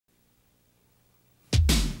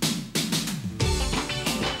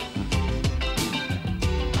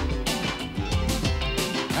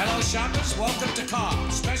shoppers, welcome to Cobb.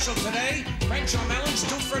 Special today, French or melons,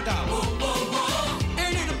 2 for $1. Whoa, whoa, whoa.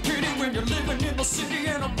 Ain't it a pity when you're living in the city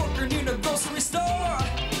and I'm working in a grocery store?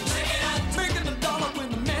 Check it out. Making the dollar when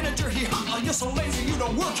the manager, you're so lazy you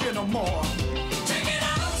don't work here no more. Check it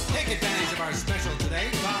out. Take advantage of our special today,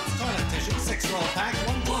 Cobb's toilet tissue, 6-roll pack,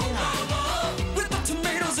 $1.29. With the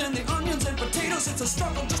tomatoes and the onions and potatoes, it's a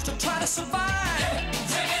struggle just to try to survive.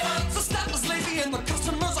 Check it out. The staff is lazy and the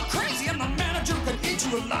customers are crazy and the manager can eat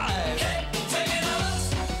you alive. Check it out.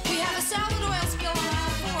 We have a salad oil spill on all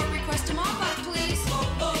floor. Request a mop up, please. Whoa,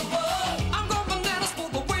 whoa, whoa. I'm going bananas for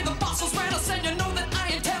the way the bosses ran us, and you know that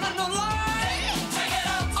I ain't telling no lie. Check it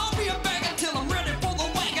out. I'll be a bag until I'm ready for the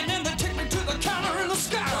wagon, and they take me to the counter in the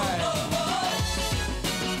sky. Whoa, whoa.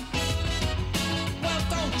 Well,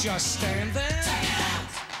 don't just stand there. Check it out.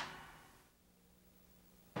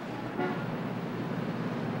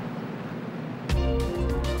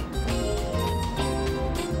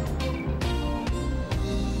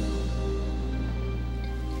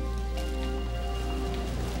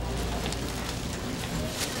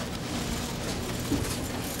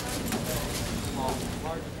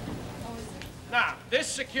 Now, this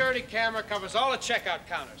security camera covers all the checkout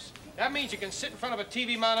counters. That means you can sit in front of a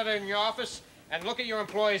TV monitor in your office and look at your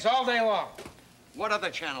employees all day long. What other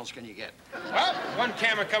channels can you get? Well, one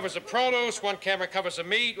camera covers the produce, one camera covers the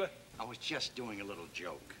meat. I was just doing a little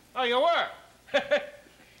joke. Oh, you were?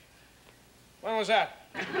 When was that?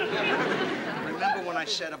 Remember when I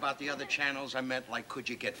said about the other channels, I meant like, could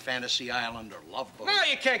you get Fantasy Island or Love Boat? No,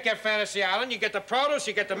 you can't get Fantasy Island. You get the produce,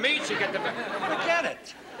 you get the meats, you get the... Forget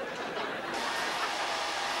it.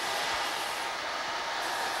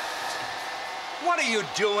 What are you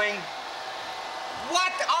doing?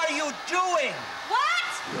 What are you doing?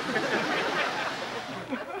 What?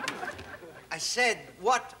 I said,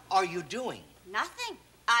 what are you doing? Nothing.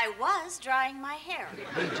 I was drying my hair.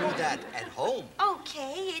 We do that at home.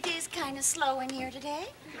 Okay, it is kind of slow in here today.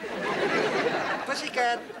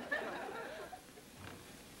 Pussycat.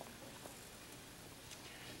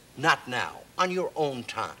 Not now, on your own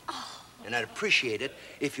time. Oh. And I'd appreciate it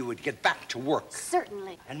if you would get back to work.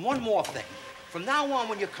 Certainly. And one more thing. From now on,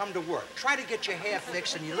 when you come to work, try to get your hair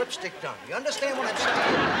fixed and your lipstick done. You understand what I'm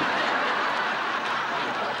saying?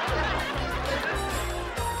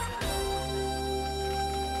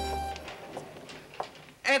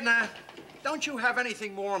 Edna, don't you have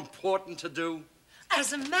anything more important to do?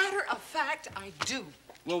 As a matter of fact, I do.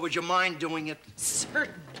 Well, would you mind doing it?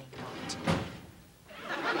 Certainly not.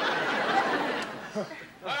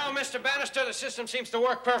 Well, Mr. Bannister, the system seems to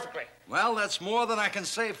work perfectly. Well, that's more than I can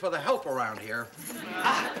say for the help around here.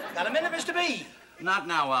 Got a minute, Mr. B? Not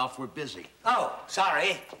now, Alf. We're busy. Oh,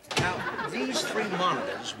 sorry. Now, these 3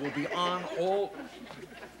 monitors will be on all...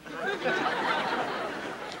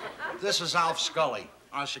 This is Alf Scully,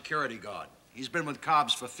 our security guard. He's been with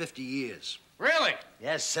Cobb's for 50 years. Really?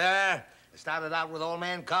 Yes, sir. Started out with old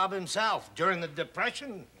man Cobb himself during the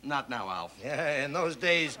Depression. Not now, Alf. Yeah, in those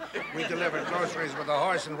days, we delivered groceries with a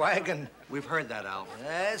horse and wagon. We've heard that, Alf.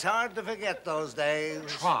 Yeah, it's hard to forget those days.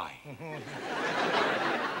 Try.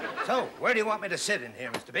 So, where do you want me to sit in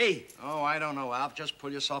here, Mr. B? Oh, I don't know, Alf. Just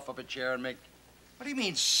pull yourself up a chair and make... What do you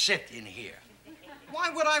mean, sit in here? Why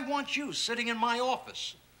would I want you sitting in my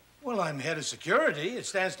office? Well, I'm head of security. It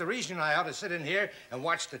stands to reason I ought to sit in here and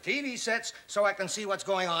watch the TV sets so I can see what's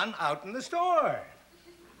going on out in the store.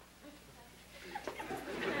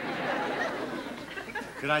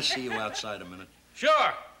 Could I see you outside a minute?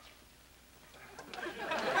 Sure.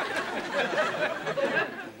 I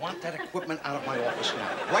want that equipment out of my office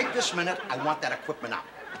now. Right this minute, I want that equipment out.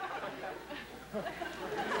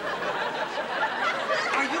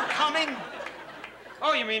 Are you coming?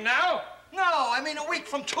 Oh, you mean now? No, I mean a week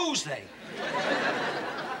from Tuesday.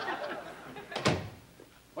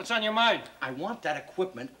 What's on your mind? I want that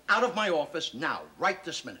equipment out of my office now, right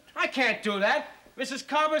this minute. I can't do that. Mrs.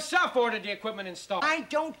 Cobb herself ordered the equipment installed. I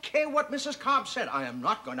don't care what Mrs. Cobb said. I am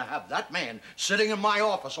not going to have that man sitting in my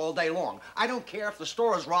office all day long. I don't care if the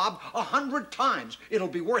store is robbed 100 times. It'll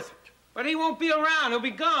be worth it. But he won't be around. He'll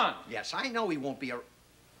be gone. Yes, I know he won't be around.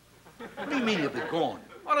 What do you mean he'll be gone?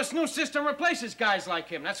 Well, this new system replaces guys like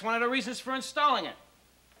him. That's one of the reasons for installing it.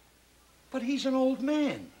 But he's an old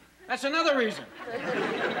man. That's another reason.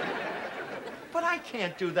 But I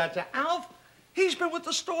can't do that to Alf. He's been with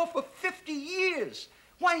the store for 50 years.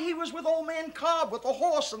 Why, he was with old man Cobb with the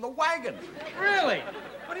horse and the wagon. Really?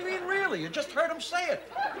 What do you mean, really? You just heard him say it.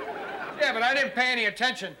 Yeah, but I didn't pay any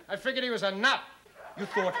attention. I figured he was a nut. You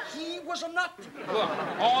thought he was a nut? Look,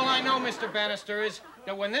 all I know, Mr. Bannister, is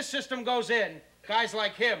that when this system goes in, guys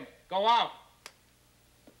like him go out.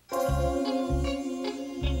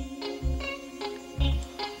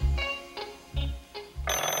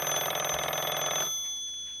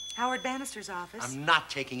 Howard Bannister's office. I'm not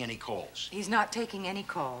taking any calls. He's not taking any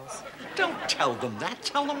calls. Don't tell them that.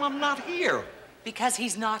 Tell them I'm not here. Because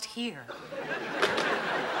he's not here.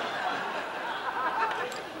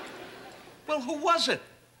 Well, who was it?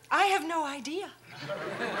 I have no idea.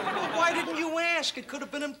 Well, why didn't you ask? It could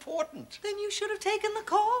have been important. Then you should have taken the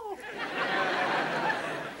call.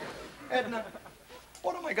 Edna,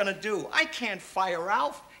 what am I going to do? I can't fire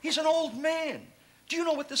Ralph. He's an old man. Do you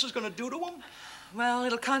know what this is going to do to him? Well,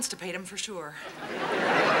 it'll constipate him for sure.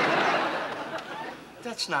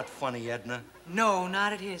 That's not funny, Edna. No,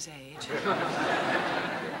 not at his age.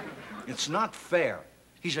 It's not fair.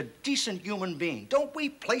 He's a decent human being. Don't we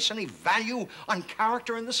place any value on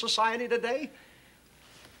character in this society today?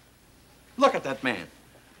 Look at that man.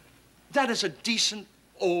 That is a decent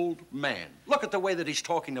old man. Look at the way that he's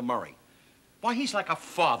talking to Murray. Why, he's like a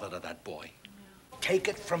father to that boy. Take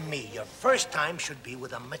it from me, your first time should be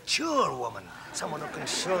with a mature woman. Someone who can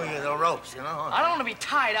show you the ropes, you know? I don't want to be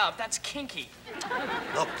tied up. That's kinky.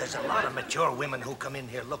 Look, there's a lot of mature women who come in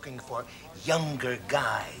here looking for younger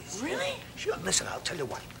guys. Really? Sure. Listen, I'll tell you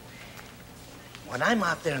what. When I'm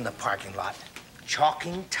out there in the parking lot,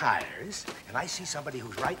 chalking tires, and I see somebody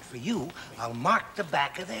who's right for you, I'll mark the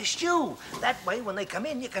back of their shoe. That way, when they come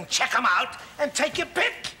in, you can check them out and take your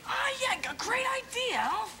pick. Yeah, a great idea,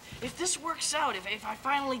 Alf. If this works out, if I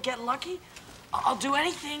finally get lucky, I'll do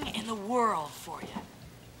anything in the world for you.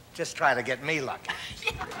 Just try to get me lucky.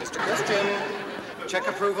 Mr. Christian, check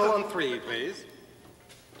approval on 3, please.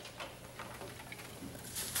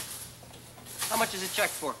 How much is it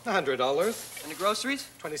checked for? $100. And the groceries?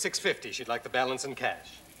 $26.50. She'd like the balance in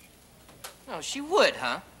cash. Oh, she would,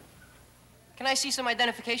 huh? Can I see some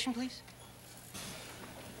identification, please?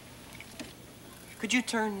 Could you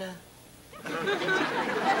turn,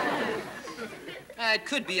 it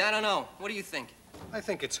could be. I don't know. What do you think? I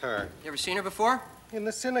think it's her. You ever seen her before? In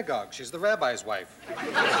the synagogue. She's the rabbi's wife.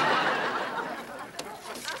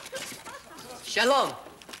 Shalom.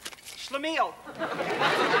 Schlemiel.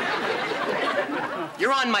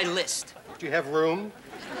 You're on my list. Do you have room?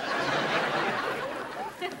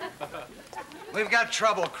 We've got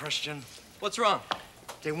trouble, Christian. What's wrong?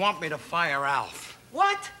 They want me to fire Alf.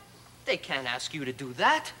 What? They can't ask you to do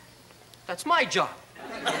that. That's my job.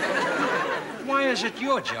 Why is it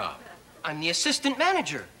your job? I'm the assistant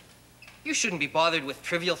manager. You shouldn't be bothered with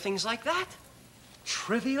trivial things like that.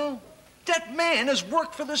 Trivial? That man has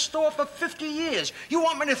worked for this store for 50 years. You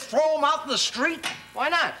want me to throw him out in the street? Why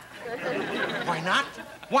not? Why not?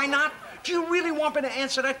 Why not? Do you really want me to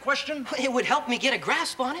answer that question? It would help me get a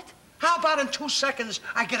grasp on it. How about in 2 seconds,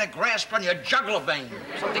 I get a grasp on your jugular vein?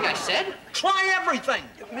 Something I said? Try everything.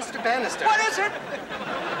 Mr. Bannister. What is it?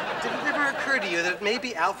 Did it ever occur to you that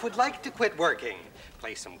maybe Alf would like to quit working?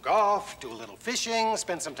 Play some golf, do a little fishing,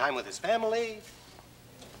 spend some time with his family?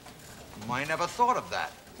 I never thought of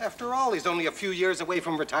that. After all, he's only a few years away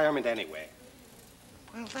from retirement anyway.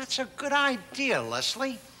 Well, that's a good idea,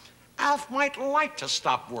 Leslie. Alf might like to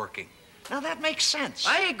stop working. Now, that makes sense.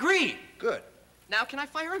 I agree. Good. Now can I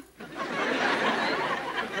fire him?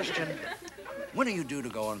 Christian, when are you due to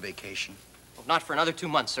go on vacation? Well, not for another 2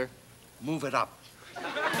 months, sir. Move it up.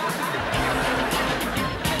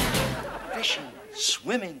 Fishing,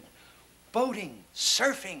 swimming, boating,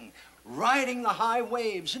 surfing, riding the high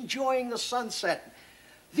waves, enjoying the sunset.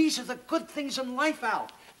 These are the good things in life, Al.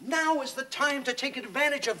 Now is the time to take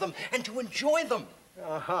advantage of them and to enjoy them.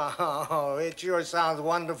 Oh, it sure sounds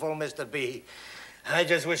wonderful, Mr. B. I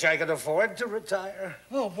just wish I could afford to retire.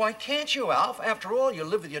 Well, why can't you, Alf? After all, you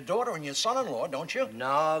live with your daughter and your son-in-law, don't you?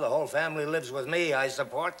 No, the whole family lives with me. I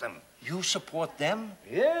support them. You support them?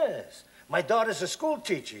 Yes. My daughter's a school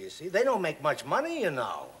teacher, you see. They don't make much money, you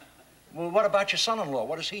know. Well, what about your son-in-law?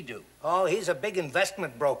 What does he do? Oh, he's a big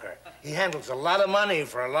investment broker. He handles a lot of money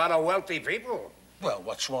for a lot of wealthy people. Well,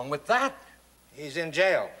 what's wrong with that? He's in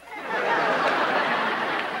jail.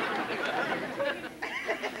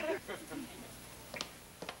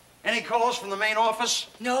 Any calls from the main office?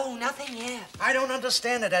 No, nothing yet. I don't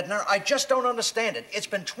understand it, Edna. I just don't understand it. It's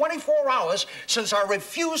been 24 hours since I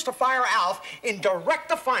refused to fire Alf in direct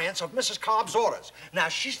defiance of Mrs. Cobb's orders. Now,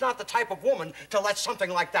 she's not the type of woman to let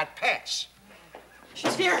something like that pass.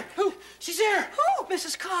 She's here. Who? She's here. Who?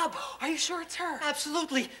 Mrs. Cobb. Are you sure it's her?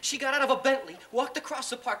 Absolutely. She got out of a Bentley, walked across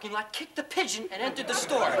the parking lot, kicked the pigeon, and entered the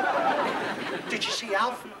store. Did you see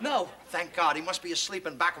Alf? No. Thank God. He must be asleep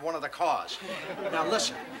in back of one of the cars. Now,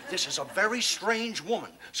 listen. This is a very strange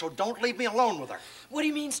woman, so don't leave me alone with her. What do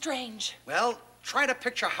you mean, strange? Well, try to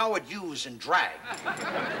picture Howard Hughes in drag.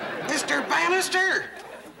 Mr. Bannister!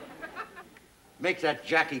 Make that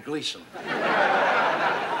Jackie Gleason.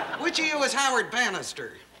 Which of you is Howard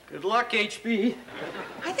Bannister? Good luck, HB.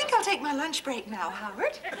 I think I'll take my lunch break now,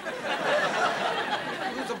 Howard.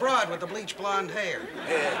 Who's the broad with the bleach blonde hair?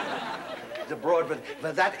 The broad,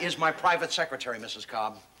 but that is my private secretary, Mrs.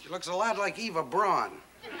 Cobb. She looks a lot like Eva Braun.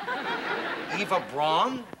 Eva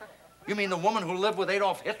Braun? You mean the woman who lived with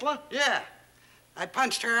Adolf Hitler? Yeah. I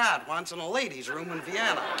punched her out once in a ladies' room in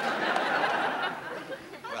Vienna.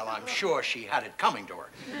 Well, I'm sure she had it coming to her.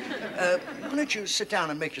 Why don't you sit down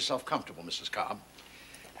and make yourself comfortable, Mrs. Cobb?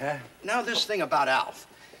 Now, this thing about Alf.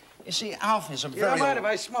 You see, Alf is a very... You don't mind if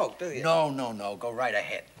I smoke, do you? No. Go right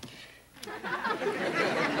ahead.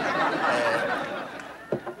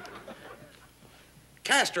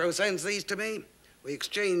 Castro sends these to me. We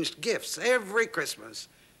exchanged gifts every Christmas.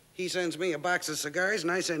 He sends me a box of cigars,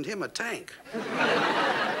 and I send him a tank.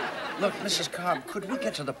 Look, Mrs. Cobb, could we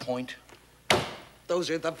get to the point? Those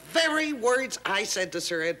are the very words I said to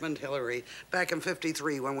Sir Edmund Hillary back in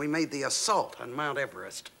 '53 when we made the assault on Mount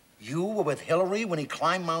Everest. You were with Hillary when he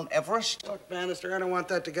climbed Mount Everest? Look, Bannister, I don't want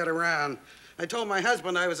that to get around. I told my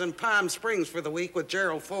husband I was in Palm Springs for the week with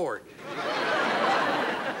Gerald Ford.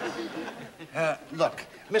 Look,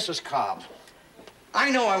 Mrs. Cobb, I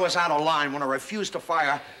know I was out of line when I refused to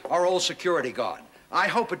fire our old security guard. I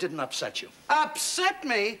hope it didn't upset you. Upset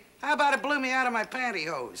me? How about it blew me out of my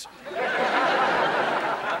pantyhose?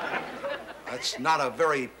 That's not a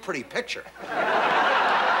very pretty picture.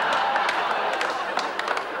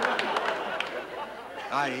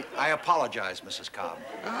 I apologize, Mrs. Cobb.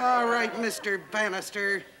 All right, Mr.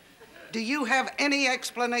 Bannister. Do you have any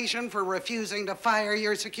explanation for refusing to fire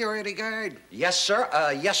your security guard? Yes, sir.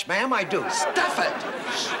 Yes, ma'am, I do. Stuff it!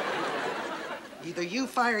 Either you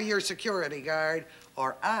fire your security guard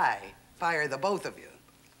or I fire the both of you.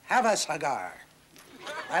 Have a cigar.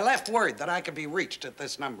 I left word that I could be reached at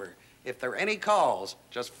this number. If there are any calls,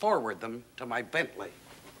 just forward them to my Bentley.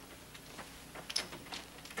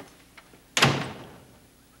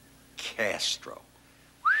 Castro.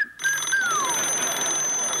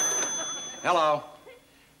 Hello.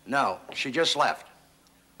 No, she just left.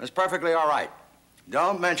 It's perfectly all right.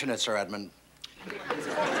 Don't mention it, Sir Edmund.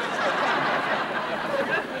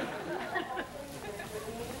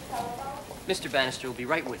 Mr. Bannister will be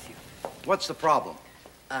right with you. What's the problem?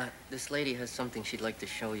 This lady has something she'd like to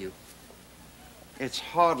show you. It's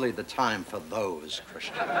hardly the time for those,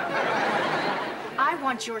 Christian. I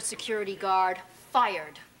want your security guard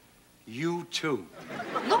fired. You too.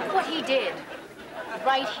 Look what he did.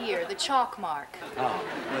 Right here, the chalk mark. Oh,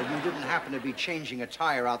 well, you didn't happen to be changing a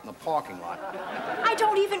tire out in the parking lot. I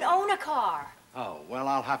don't even own a car. Oh, well,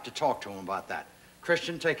 I'll have to talk to him about that.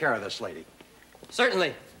 Christian, take care of this lady.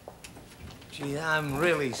 Certainly. Gee, I'm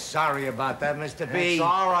really sorry about that, Mr. B. It's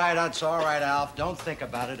all right, Alf. Don't think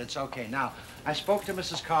about it. It's okay. Now, I spoke to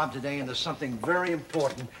Mrs. Cobb today, and there's something very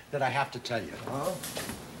important that I have to tell you. Huh?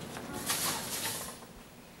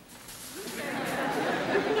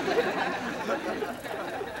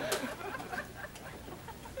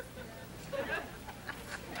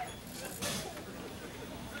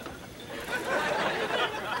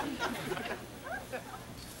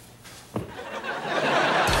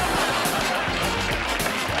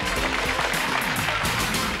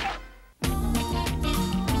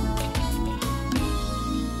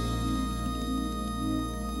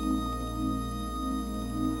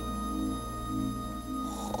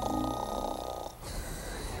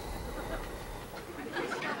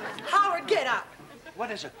 Get up. What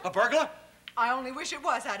is it, a burglar? I only wish it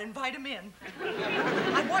was. I'd invite him in.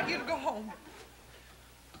 I want you to go home.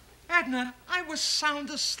 Edna, I was sound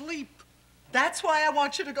asleep. That's why I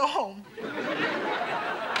want you to go home.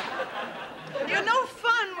 You're no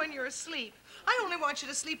fun when you're asleep. I only want you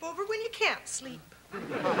to sleep over when you can't sleep.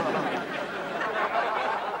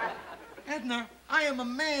 Edna, I am a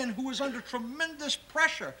man who is under tremendous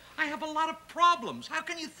pressure. I have a lot of problems. How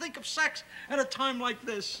can you think of sex at a time like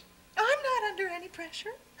this? I'm not under any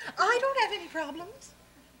pressure. I don't have any problems.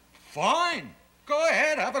 Fine. Go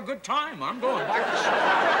ahead, have a good time. I'm going back to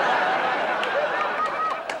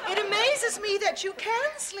sleep. It amazes me that you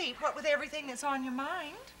can sleep, what with everything that's on your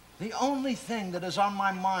mind. The only thing that is on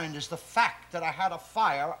my mind is the fact that I had to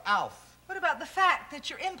fire Alf. What about the fact that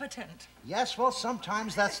you're impotent? Yes, well,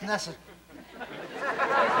 sometimes that's necessary.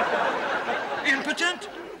 Impotent?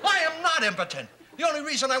 I am not impotent. The only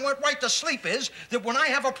reason I went right to sleep is that when I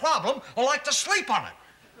have a problem, I like to sleep on it.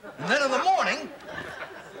 And then in the morning,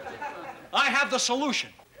 I have the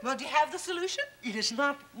solution. Well, do you have the solution? It is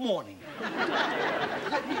not morning.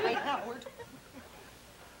 Let me wait, Howard.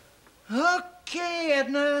 Okay,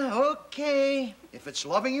 Edna, okay. If it's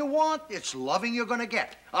loving you want, it's loving you're gonna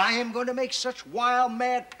get. I am going to make such wild,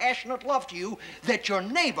 mad, passionate love to you that your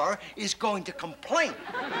neighbor is going to complain.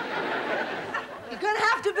 You're gonna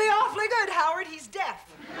have to be awfully good, Howard. He's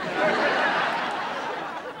deaf.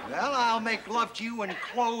 Well, I'll make love to you in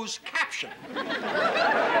closed caption.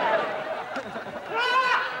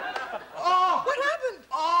 Oh! What happened?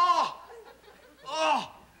 Oh! Oh!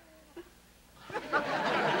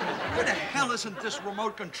 Where the hell isn't this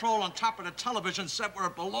remote control on top of the television set where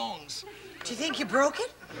it belongs? Do you think you broke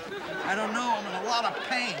it? I don't know. I'm in a lot of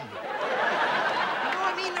pain. No,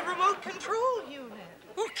 I mean the remote control unit.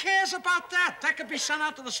 Who cares about that? That could be sent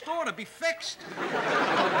out to the store to be fixed.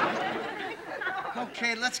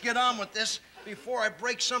 Okay, let's get on with this before I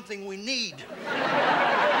break something we need.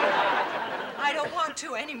 I don't want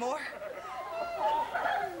to anymore.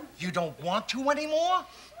 You don't want to anymore?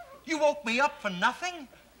 You woke me up for nothing?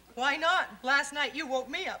 Why not? Last night you woke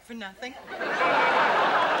me up for nothing.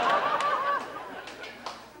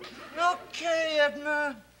 Okay,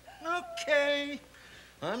 Edna. Okay.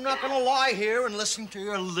 I'm not gonna lie here and listen to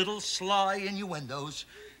your little sly innuendos.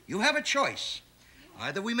 You have a choice.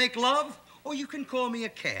 Either we make love, or you can call me a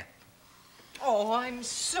cat. Oh, I'm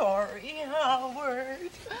sorry,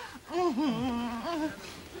 Howard.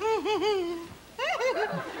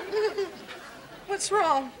 What's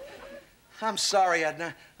wrong? I'm sorry,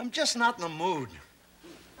 Edna. I'm just not in the mood.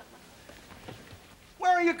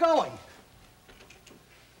 Where are you going?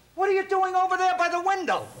 What are you doing over there by the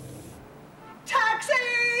window? Taxi!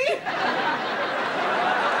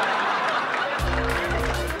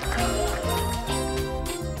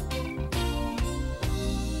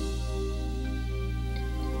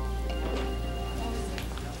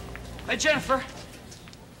 Hey, Jennifer,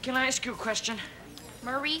 can I ask you a question?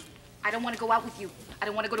 Murray, I don't want to go out with you. I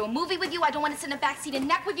don't want to go to a movie with you. I don't want to sit in the backseat and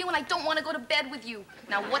neck with you, and I don't want to go to bed with you.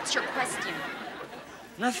 Now, what's your question?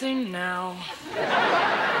 Nothing now.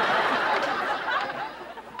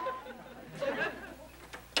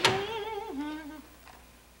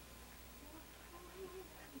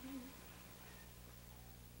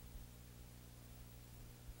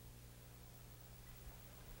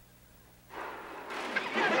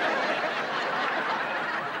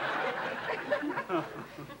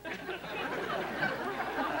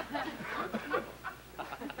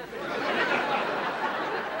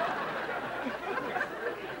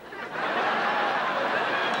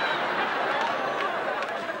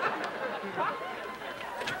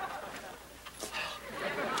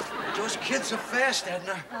 Those kids are fast,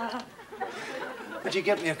 Edna. Would you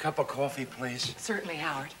get me a cup of coffee, please? Certainly,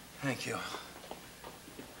 Howard. Thank you.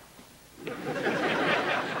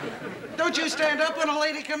 Don't you stand up when a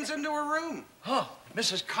lady comes into her room. Oh,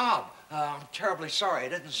 Mrs. Cobb. I'm terribly sorry. I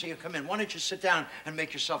didn't see you come in. Why don't you sit down and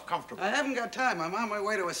make yourself comfortable? I haven't got time. I'm on my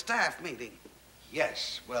way to a staff meeting.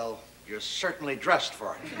 Yes, well, you're certainly dressed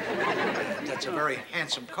for it. That's a very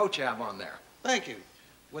handsome coat you have on there. Thank you.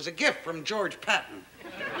 It was a gift from George Patton.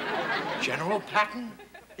 General Patton?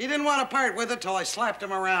 He didn't want to part with it till I slapped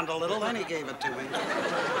him around a little, then he gave it to me.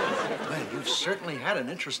 Well, you've certainly had an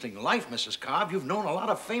interesting life, Mrs. Cobb. You've known a lot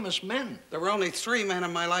of famous men. There were only 3 men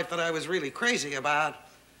in my life that I was really crazy about.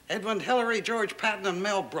 Edmund Hillary, George Patton, and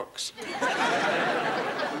Mel Brooks.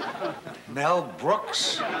 Mel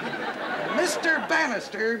Brooks? Mr.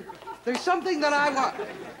 Bannister, there's something that I want.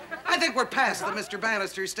 I think we're past the Mr.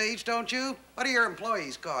 Bannister stage, don't you? What do your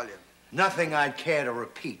employees call you? Nothing I'd care to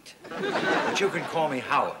repeat. But you can call me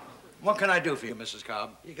Howard. What can I do for you, Mrs.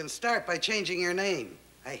 Cobb? You can start by changing your name.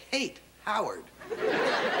 I hate Howard.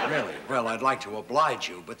 Really? Well, I'd like to oblige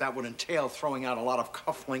you, but that would entail throwing out a lot of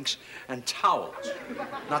cufflinks and towels.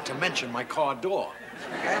 Not to mention my car door.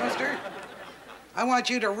 Bannister, I want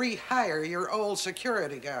you to rehire your old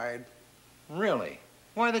security guard. Really?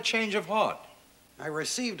 Why the change of heart? I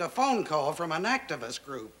received a phone call from an activist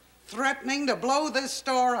group threatening to blow this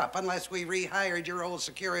store up unless we rehired your old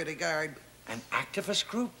security guard. An activist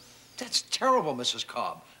group? That's terrible, Mrs.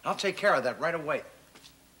 Cobb. I'll take care of that right away.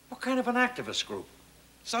 What kind of an activist group?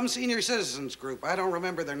 Some senior citizens group. I don't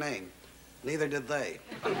remember their name. Neither did they.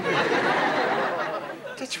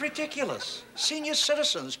 That's ridiculous. Senior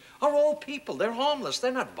citizens are old people. They're harmless.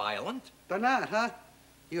 They're not violent. They're not, huh?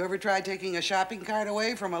 You ever tried taking a shopping cart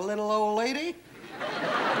away from a little old lady?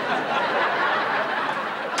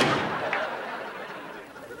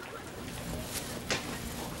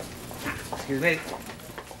 Excuse me.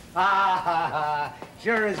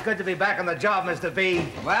 Sure is good to be back on the job, Mr. B.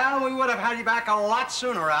 Well, we would have had you back a lot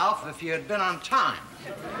sooner, Alf, if you had been on time.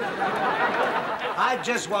 I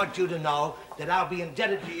just want you to know that I'll be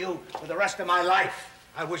indebted to you for the rest of my life.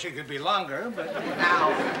 I wish it could be longer, but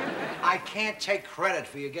now... I can't take credit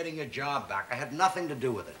for you getting your job back. I had nothing to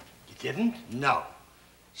do with it. You didn't? No.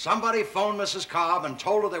 Somebody phoned Mrs. Cobb and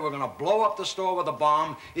told her they were going to blow up the store with a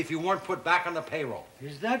bomb if you weren't put back on the payroll.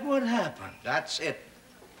 Is that what happened? That's it.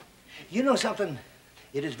 You know something?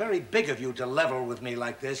 It is very big of you to level with me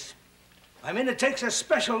like this. I mean, it takes a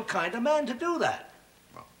special kind of man to do that.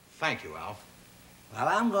 Well, thank you, Alf. Well,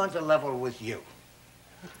 I'm going to level with you.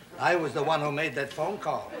 I was the one who made that phone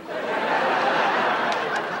call.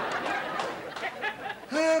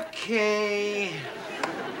 Okay.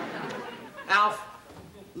 Alf,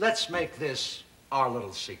 let's make this our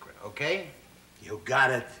little secret, okay? You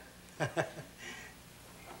got it.